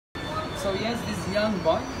So yes, this young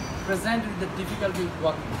boy presented with the difficulty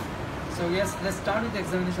walking. So yes, let's start with the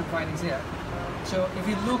examination findings here. So if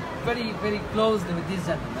you look very, very closely with this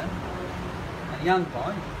gentleman, a young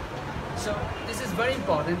boy. So this is very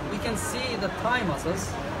important. We can see the thigh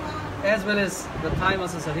muscles as well as the thigh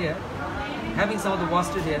muscles are here, having some of the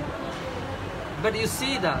wasted here. But you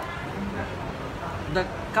see the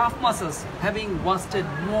calf muscles having wasted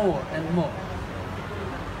more and more.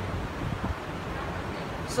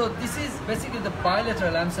 So this is basically the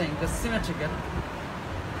bilateral, I'm saying, the symmetrical,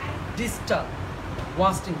 distal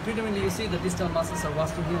wasting. Predominantly you see the distal muscles are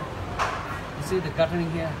wasting here. You see the guttering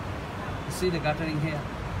here. You see the guttering here.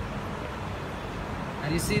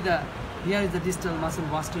 And you see the, here is the distal muscle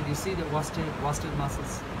wasted. You see the wasted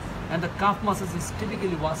muscles. And the calf muscles is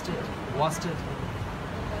typically wasted.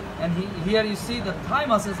 And here you see the thigh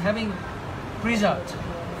muscles having preserved.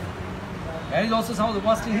 There is also some of the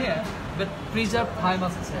wasting here, but preserved thigh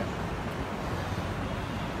muscles here.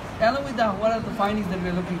 Along with that, what are the findings that we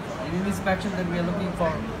are looking for? In inspection that we are looking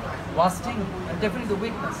for wasting, and definitely the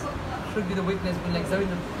weakness. Should be the weakness, we'll examine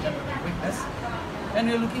the weakness. And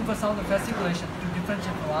we are looking for some of the fasciculation to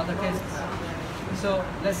differentiate from other cases. So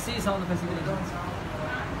let's see some of the fasciculations.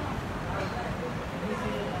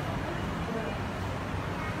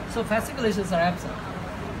 So fasciculations are absent.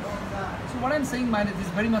 So what I'm saying, mind, is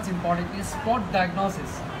very much important is spot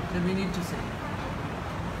diagnosis that we need to say.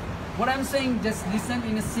 What I'm saying, just listen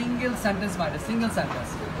in a single sentence, mind, a single sentence.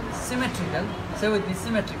 Symmetrical, say with me,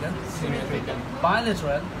 symmetrical. Symmetrical.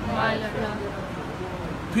 Bilateral. Bilateral.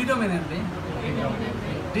 Predominantly.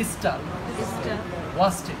 Distal.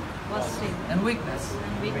 Wasting. And weakness.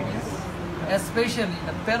 Especially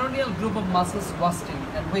the peroneal group of muscles wasting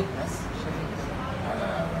and weakness.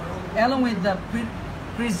 Along with the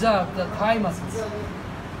preserved the thigh muscles.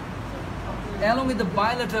 Along with the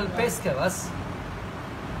bilateral pes cavus.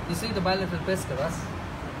 You see the bilateral pes cavus?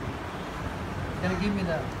 Can you give me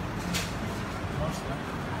the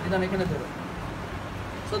notes?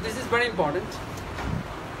 So this is very important.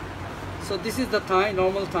 So this is the thigh,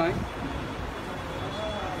 normal thigh.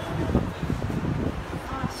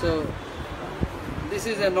 So this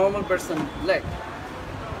is a normal person leg.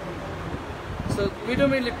 So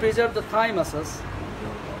predominantly preserve the thigh muscles.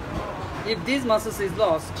 If these muscles is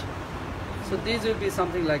lost, so these will be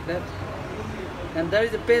something like that. And there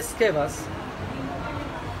is a pes cavus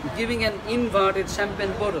giving an inverted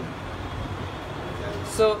champagne bottle.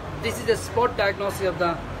 So this is a spot diagnosis of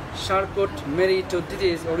the Charcot-Marie-Tooth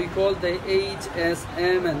disease, or we call the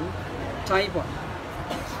HSMN type 1.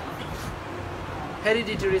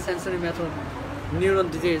 Hereditary sensory motor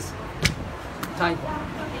neuron disease type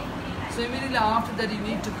 1. So immediately after that you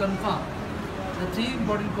need to confirm the three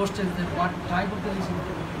important questions: that what type of the lesion,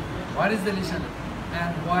 what is the lesion,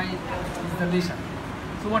 and why is the lesion.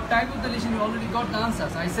 So what type of the lesion, you already got the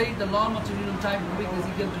answers. I said the lower motor neuron type of weakness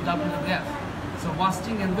equal to WWF. So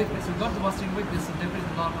wasting and weakness, you got the wasting weakness, so definitely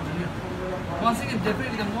the lower motor neuron. Once again,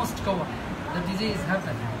 definitely the most common, the disease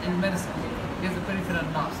happens in medicine is the peripheral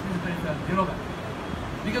nerves, is the peripheral neuropathy.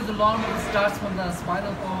 Because the lower motor starts from the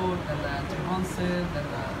spinal cord, then the anteromuscular, then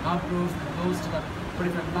the nerve roots, then goes to the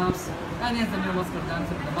peripheral nerves, and yes, the neuromuscular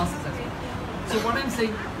junction, the muscles as well. So what I'm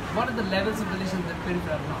saying, what are the levels of the lesion of the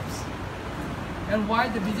peripheral nerves? And why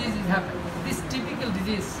the disease is happening? This typical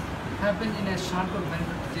disease happens in a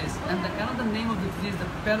Charcot-Marie-Tooth disease, and another name of the disease is the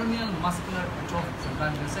peroneal muscular atrophy,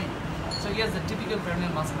 sometimes we say. So here's the typical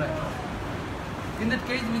peroneal muscular atrophy. In that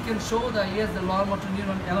case, we can show the, here's the lower motor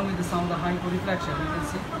neuron along with the some of the hyporeflexion, you can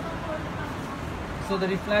see. So the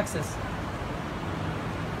reflexes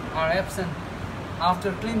are absent.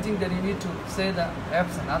 After clinching, then you need to say the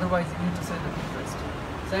absent, otherwise you need to say the interest.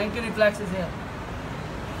 So ankle reflex is here.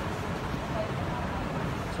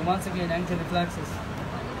 So once again, ankle reflexes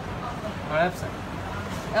are absent,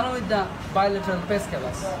 along with the bilateral pes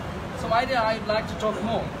cavus. So I'd like to talk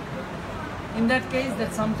more. In that case,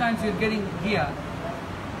 that sometimes you're getting here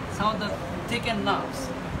some of the thickened nerves,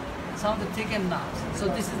 So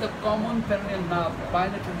this is the common peroneal nerve,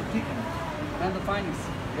 bilaterally thickened, and the findings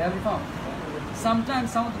we have found.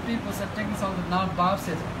 Sometimes some of the people are taking some of the nerve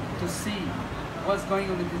biopsies to see what's going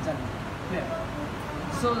on with this gentleman. Clear?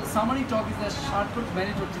 So summary talk is that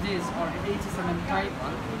Charcot-Marie-Tooth disease, or HSMN type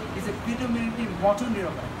 1, is a predominantly motor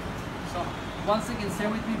neuropathy. So once again, say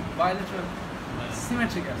with me, bilateral,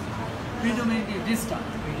 symmetrical, predominantly distal,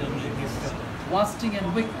 wasting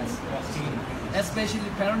and weakness, especially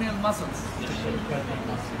peroneal muscles,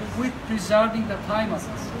 with preserving the thigh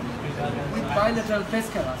muscles, with bilateral pes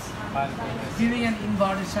cavus, giving an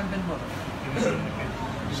inverted champagne bottle.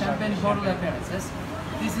 Champagne bottle appearances.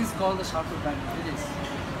 This is called the Charcot-Marie-Tooth disease.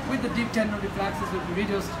 With the deep tendon reflexes will be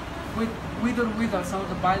reduced, with or without some of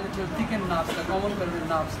the bilateral thickened nerves, the common peroneal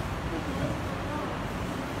nerves.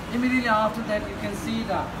 Immediately after that, you can see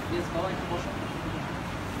the yes, go into motion.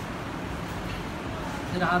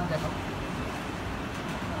 Then heart देखो.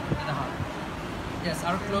 Then heart. Yes,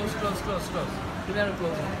 are close. We are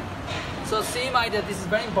closing. So same idea. This is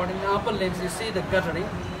very important. In the upper limbs, you see the guttering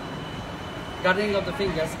of the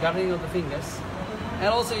fingers, and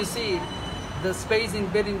also you see the space in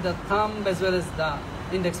between the thumb as well as the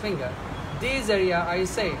index finger. This area, I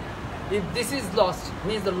say, if this is lost,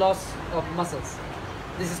 means the loss of muscles.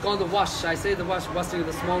 This is called the wash. I say the wash, washing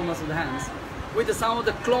the small muscle of the hands with the some of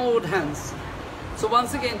the clawed hands. So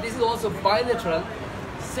once again, this is also bilateral,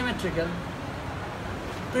 symmetrical,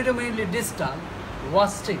 predominantly distal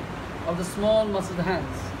washing of the small muscle of the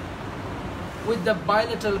hands with the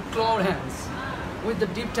bilateral clawed hands, with the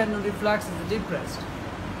deep tendon reflexes depressed,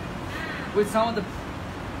 with some of the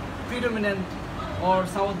predominant or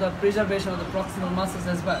some of the preservation of the proximal muscles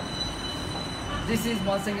as well. This is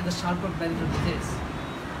once again the Charcot medical disease.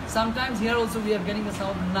 Sometimes here also we are getting some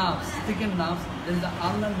of the nerves, thickened nerves. There is the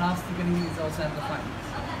ulnar nerves thickening is also amplified.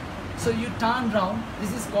 So you turn round.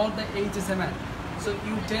 This is called the HSMN. So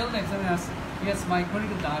you tell the examiners, yes, my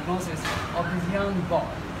clinical diagnosis of this young boy.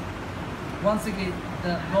 Once again,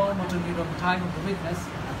 the lower motor neuron, type of the weakness,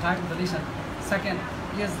 type of the lesion. Second,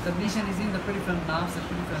 yes, the lesion is in the peripheral nerves, the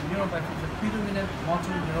peripheral neuropathy, the predominant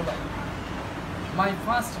motor neuropathy. My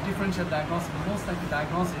first differential diagnosis, most likely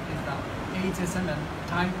diagnosis is the HSMN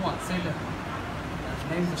type 1, SsAcademy. The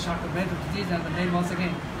name is the Charcot medical disease, and the name once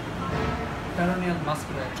again, peroneal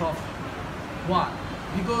muscular atrophy. Why?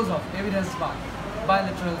 Because of evidence by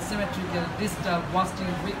bilateral, symmetrical, distal, wasting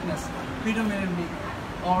weakness, predominantly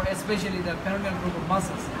or especially the peroneal group of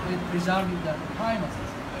muscles with preserving the thigh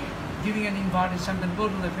muscles, giving an inverted champagne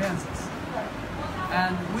portal appearances,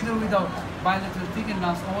 and with or without bilateral thickened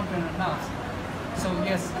nerves, common peroneal nerves. So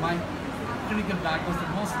yes, my clinical diagnosis,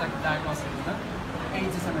 most likely diagnosis is the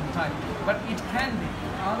HSMN type, but it can be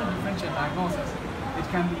other differential diagnosis. It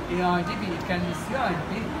can be AIDP, it can be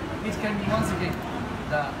CIDP, it can be once again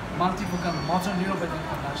the multifocal motor neuropathy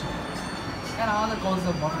conduction and other causes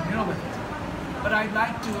of motor neuropathy. But I'd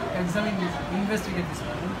like to examine this, investigate this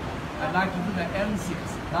problem. I'd like to do the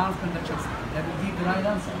MCS, nerve conductions, that will give the right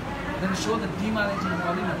answer. Then show the demyelinating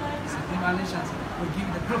polyneuropathy. So demyelinations will give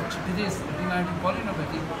the group disease, the demyelinating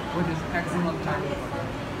polyneuropathy, which is axial type of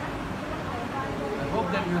polyneuropathy. I hope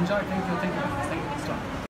that you enjoy. Thank you. Thank you. Stop.